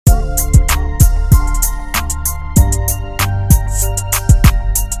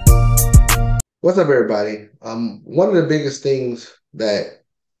What's up, everybody? One of the biggest things that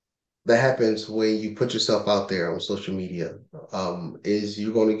happens when you put yourself out there on social media, is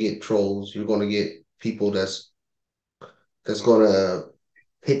you're going to get trolls. You're going to get people that's going to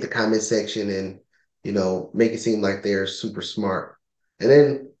hit the comment section and make it seem like they're super smart. And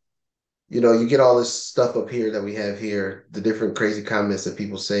then you get all this stuff up here that we have here, the different crazy comments that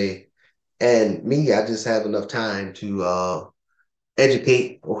people say. And me, I just have enough time to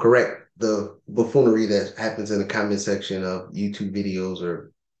educate or correct the buffoonery that happens in the comment section of YouTube videos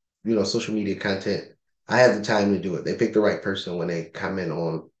or social media content. I have the time to do it. They pick the right person when they comment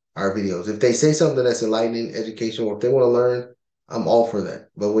on our videos. If they say something that's enlightening, educational, or if they want to learn, I'm all for that.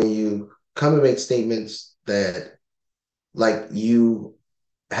 But when you come and make statements that like you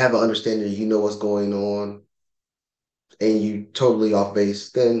have an understanding, you know what's going on, and you totally off base,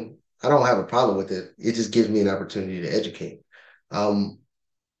 then I don't have a problem with it. It just gives me an opportunity to educate. Um,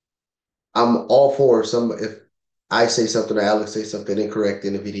 I'm all for some if I say something or Alex say something incorrect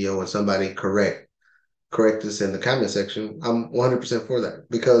in the video and somebody correct us in the comment section. I'm 100% for that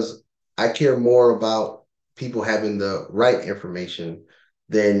because I care more about people having the right information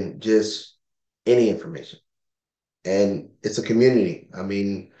than just any information. And it's a community. I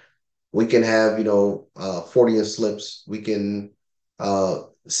mean, we can have, 40 slips. We can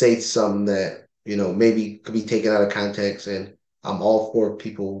say something that, maybe could be taken out of context. And I'm all for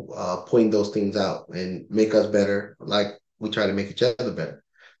people pointing those things out and make us better, like we try to make each other better.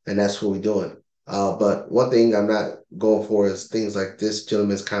 And that's what we're doing. But one thing I'm not going for is things like this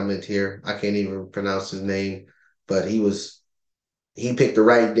gentleman's comment here. I can't even pronounce his name, but he picked the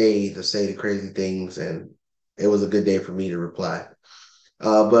right day to say the crazy things, and it was a good day for me to reply.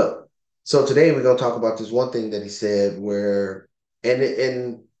 But so today we're gonna talk about this one thing that he said where,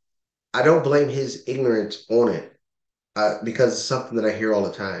 and I don't blame his ignorance on it, because it's something that I hear all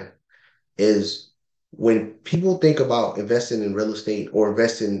the time. Is when people think about investing in real estate or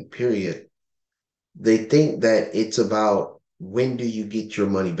investing, period, they think that it's about when do you get your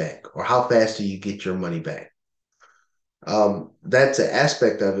money back or how fast do you get your money back. That's an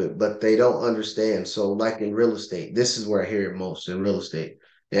aspect of it, but they don't understand. So, like in real estate, this is where I hear it most in real estate.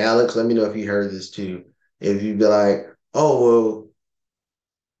 And Alex, let me know if you heard this too. If you be like, oh, well,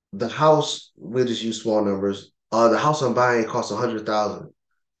 the house, we'll just use small numbers. The house I'm buying costs 100,000.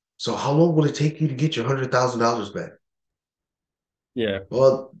 So how long will it take you to get your $100,000 back? Yeah.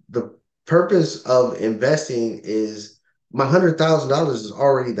 Well, the purpose of investing is my $100,000 is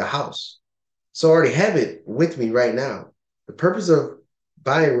already the house. So I already have it with me right now. The purpose of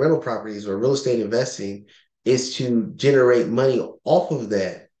buying rental properties or real estate investing is to generate money off of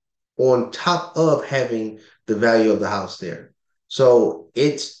that on top of having the value of the house there. So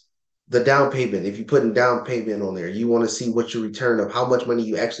it's the down payment. If you put in down payment on there, you want to see what your return of how much money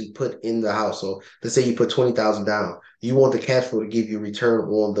you actually put in the house. So let's say you put 20,000 down. You want the cash flow to give you a return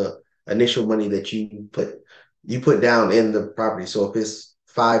on the initial money that you put down in the property. So if it's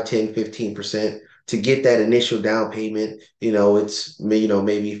 5, 10, 15% to get that initial down payment, it's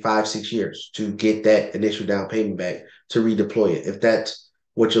maybe 5, 6 years to get that initial down payment back to redeploy it. If that's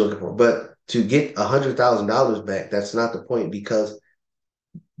what you're looking for. But to get $100,000 back, that's not the point because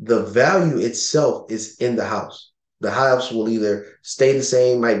the value itself is in the house. The house will either stay the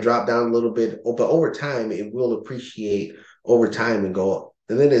same, might drop down a little bit, but over time it will appreciate over time and go up.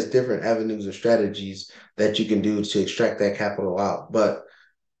 And then there's different avenues and strategies that you can do to extract that capital out. But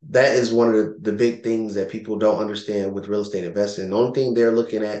that is one of the big things that people don't understand with real estate investing. The only thing they're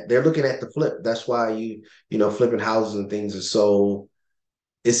looking at the flip. That's why flipping houses and things is so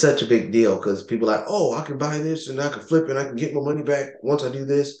it's such a big deal because people are like, oh, I can buy this and I can flip it and I can get my money back once I do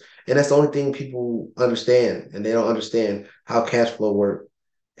this. And that's the only thing people understand. And they don't understand how cash flow works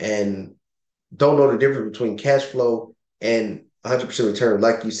and don't know the difference between cash flow and 100% return.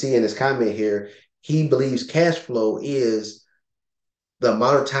 Like you see in his comment here, he believes cash flow is the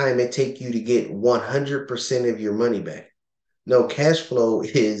amount of time it take you to get 100% of your money back. No, cash flow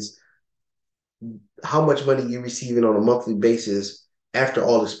is how much money you're receiving on a monthly basis after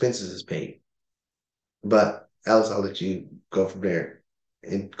all expenses is paid. But Alex, I'll let you go from there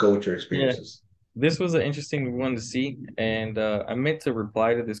and go with your Yeah. experiences. This was an interesting one to see. And I meant to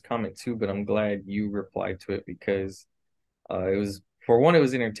reply to this comment too, but I'm glad you replied to it because it was, for one, it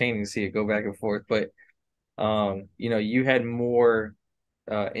was entertaining to see it go back and forth. But you had more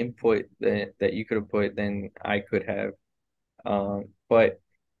input that you could have put than I could have. But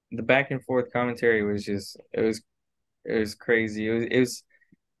the back and forth commentary was just it was crazy. It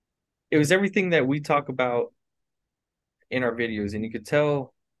was everything that we talk about in our videos, and you could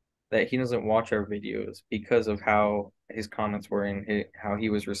tell that he doesn't watch our videos because of how his comments were and how he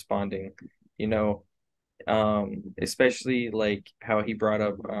was responding. especially like how he brought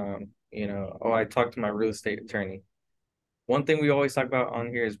up, oh, I talked to my real estate attorney. One thing we always talk about on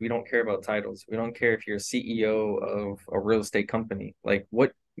here is we don't care about titles. We don't care if you're a CEO of a real estate company. Like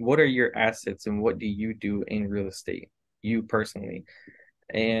what are your assets and what do you do in real estate, you personally?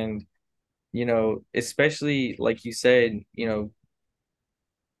 And especially like you said,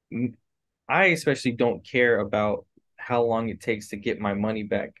 I especially don't care about how long it takes to get my money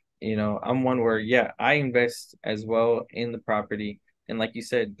back. I'm one where, yeah, I invest as well in the property. And like you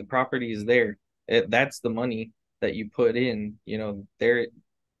said, the property is there. That's the money that you put in, there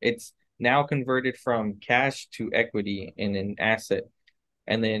it's now converted from cash to equity in an asset.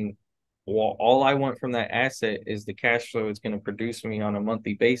 And then, well, all I want from that asset is the cash flow it's going to produce for me on a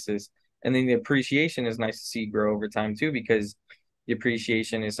monthly basis. And then the appreciation is nice to see grow over time too, because the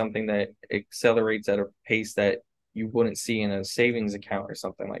appreciation is something that accelerates at a pace that you wouldn't see in a savings account or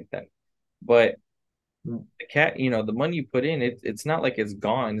something like that. But the money you put in, it's not like it's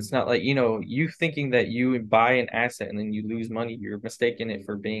gone. It's not like, you thinking that you buy an asset and then you lose money. You're mistaking it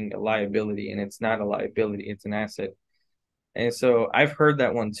for being a liability, and it's not a liability, it's an asset. And so I've heard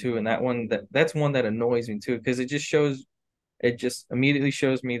that one too, and that's one that annoys me too, because it just immediately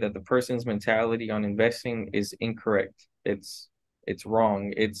shows me that the person's mentality on investing is incorrect. It's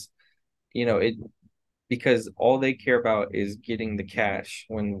wrong. It because all they care about is getting the cash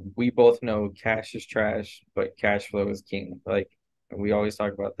when we both know cash is trash, but cash flow is king. Like we always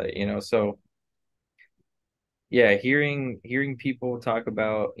talk about that. So yeah, hearing people talk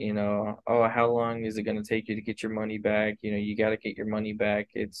about, oh, how long is it going to take you to get your money back? You got to get your money back.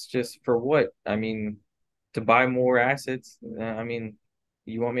 It's just for what? I mean, to buy more assets. I mean,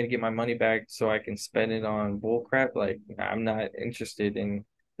 you want me to get my money back so I can spend it on bull crap? Like, I'm not interested in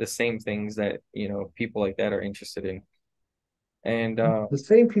the same things that, people like that are interested in. And The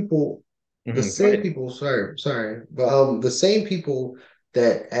same people, go ahead. sorry, but the same people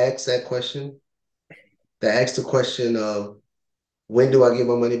that ask that question, that ask the question of when do I get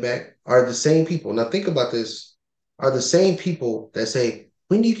my money back, are the same people. Now think about this, are the same people that say,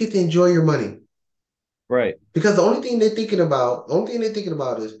 when do you get to enjoy your money? Right. Because the only thing they're thinking about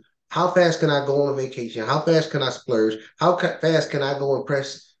is how fast can I go on a vacation? How fast can I splurge? Fast can I go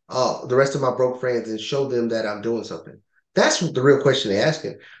impress the rest of my broke friends and show them that I'm doing something? That's the real question they're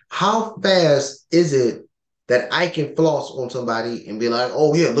asking. How fast is it that I can floss on somebody and be like,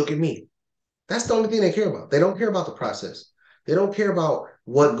 oh yeah, look at me? That's the only thing they care about. They don't care about the process. They don't care about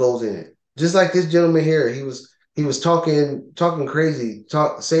what goes in it. Just like this gentleman here, he was talking crazy,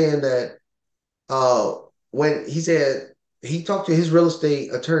 saying that uh, when he said he talked to his real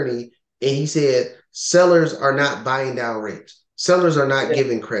estate attorney and he said sellers are not buying down rates, sellers are not Yeah.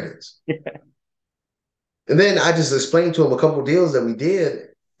 giving credits. And then I just explained to him a couple deals that we did,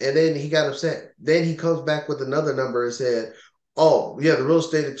 and then he got upset. Then he comes back with another number and said, "Oh yeah, the real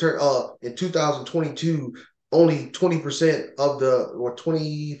estate attorney in 2022, only 20% of the or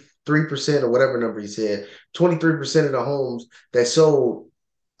 23% or whatever number he said, 23% of the homes that sold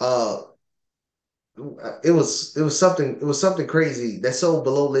uh it was something crazy that sold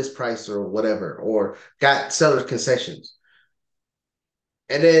below list price or whatever, or got sellers concessions.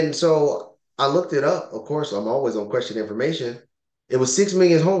 And then so I looked it up. Of course, I'm always on question information. It was 6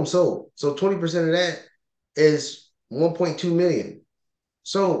 million homes sold. So 20% of that is 1.2 million.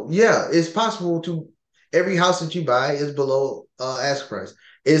 So yeah, it's possible to every house that you buy is below ask price.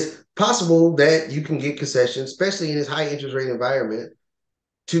 It's possible that you can get concessions, especially in this high interest rate environment,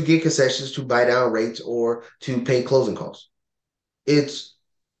 to get concessions to buy down rates or to pay closing costs. It's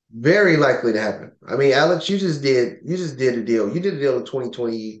very likely to happen. I mean, Alex, you just did a deal. You did a deal in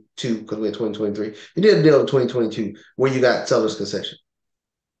 2022 because we're in 2023. You did a deal in 2022 where you got seller's concession.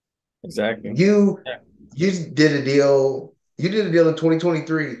 Exactly. You Yeah. you did a deal. You did a deal in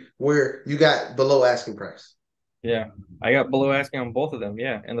 2023 where you got below asking price. Yeah. I got below asking on both of them.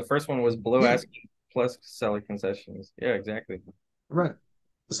 Yeah. And the first one was below Yeah, asking plus seller concessions. Yeah, exactly. right.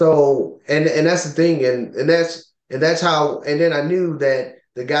 So and that's the thing, and that's how, and then I knew that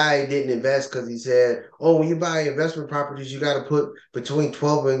the guy didn't invest because he said, "Oh, when you buy investment properties, you got to put between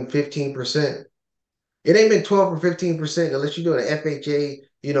 12 and 15%." It ain't been 12 or 15% unless you're doing an FHA,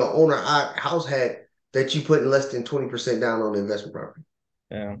 owner house hack that you putting less than 20% down on the investment property.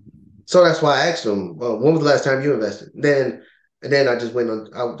 Yeah. So that's why I asked him, well, when was the last time you invested? And then I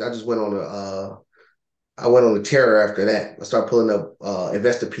went on a terror after that. I started pulling up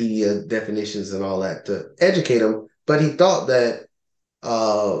Investopedia definitions and all that to educate him. But he thought that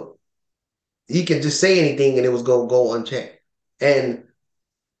uh, he could just say anything and it was going to go unchecked. And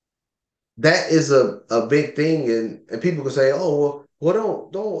that is a big thing. And people can say, oh, Well,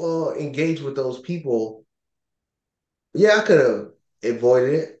 don't engage with those people. Yeah, I could have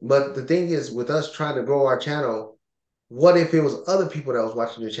avoided it, but the thing is, with us trying to grow our channel, what if it was other people that was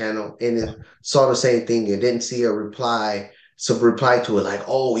watching the channel and saw the same thing and didn't see a reply, some reply to it, like,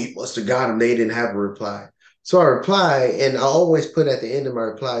 oh, he must have got him. They didn't have a reply. So I reply, and I always put at the end of my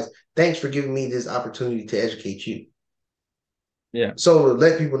replies, thanks for giving me this opportunity to educate you. Yeah, So to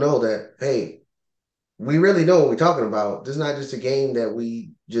let people know that, hey, we really know what we're talking about. This is not just a game that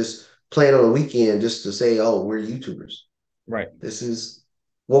we just playing on the weekend just to say, oh, we're YouTubers. right. This is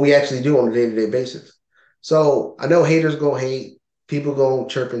what we actually do on a day-to-day basis. So I know haters gonna hate, people gonna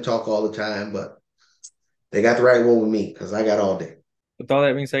chirp and talk all the time, but they got the right one with me because I got all day. With all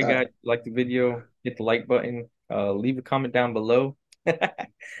that being said, All right. guys, like the video, hit the like button, leave a comment down below,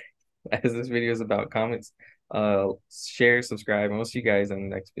 as this video is about comments. Share, subscribe, and we'll see you guys in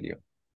the next video.